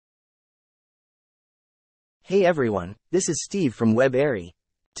Hey everyone, this is Steve from WebAiry.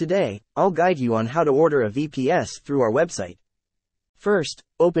 Today, I'll guide you on how to order a VPS through our website. First,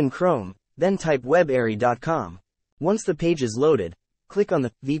 open Chrome, then type webairy.com. Once the page is loaded, click on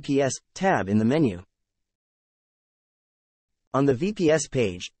the VPS tab in the menu. On the VPS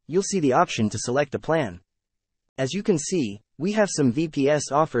page, you'll see the option to select a plan. As you can see, we have some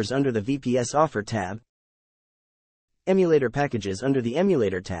VPS offers under the VPS offer tab, emulator packages under the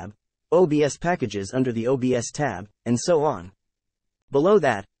emulator tab, OBS packages under the OBS tab, and so on. Below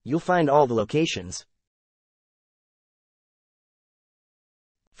that, you'll find all the locations.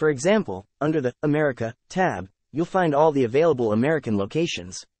 For example, under the America tab, you'll find all the available American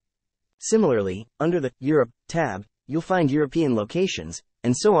locations. Similarly, under the Europe tab, you'll find European locations,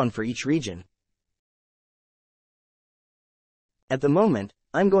 and so on for each region. At the moment,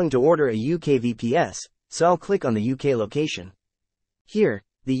 I'm going to order a UK VPS, so I'll click on the UK location. Here,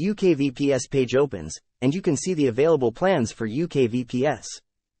 the UK VPS page opens, and you can see the available plans for UK VPS.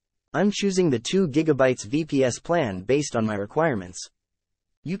 I'm choosing the 2 GB VPS plan based on my requirements.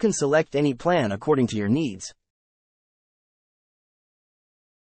 You can select any plan according to your needs.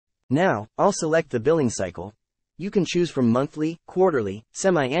 Now, I'll select the billing cycle. You can choose from monthly, quarterly,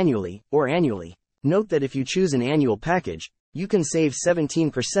 semi-annually, or annually. Note that if you choose an annual package, you can save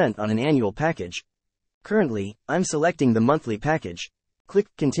 17% on an annual package. Currently, I'm selecting the monthly package. Click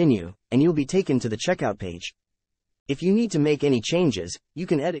Continue, and you'll be taken to the checkout page. If you need to make any changes, you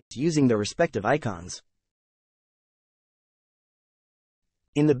can edit using the respective icons.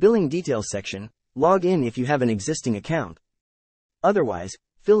 In the billing details section, log in if you have an existing account. Otherwise,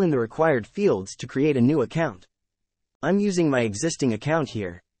 fill in the required fields to create a new account. I'm using my existing account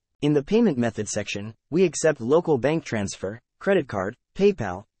here. In the payment method section, we accept local bank transfer, credit card,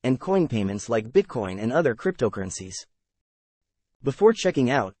 PayPal, and coin payments like Bitcoin and other cryptocurrencies. Before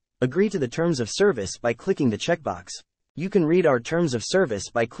checking out, agree to the terms of service by clicking the checkbox. You can read our terms of service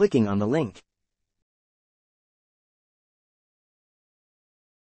by clicking on the link.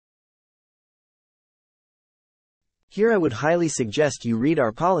 Here I would highly suggest you read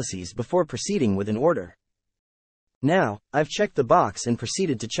our policies before proceeding with an order. Now, I've checked the box and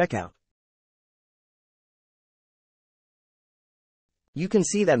proceeded to checkout. You can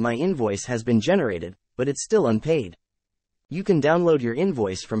see that my invoice has been generated, but it's still unpaid. You can download your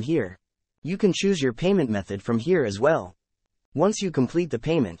invoice from here. You can choose your payment method from here as well. Once you complete the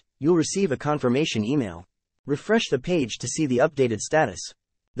payment, you'll receive a confirmation email. Refresh the page to see the updated status.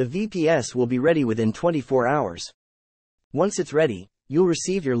 The VPS will be ready within 24 hours. Once it's ready, you'll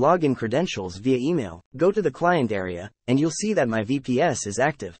receive your login credentials via email. Go to the client area, and you'll see that my VPS is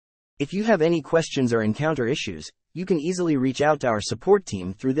active. If you have any questions or encounter issues, you can easily reach out to our support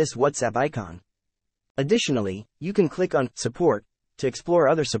team through this WhatsApp icon. Additionally, you can click on Support to explore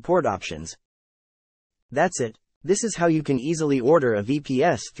other support options. That's it. This is how you can easily order a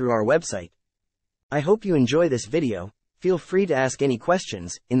VPS through our website. I hope you enjoy this video. Feel free to ask any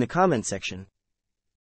questions in the comment section.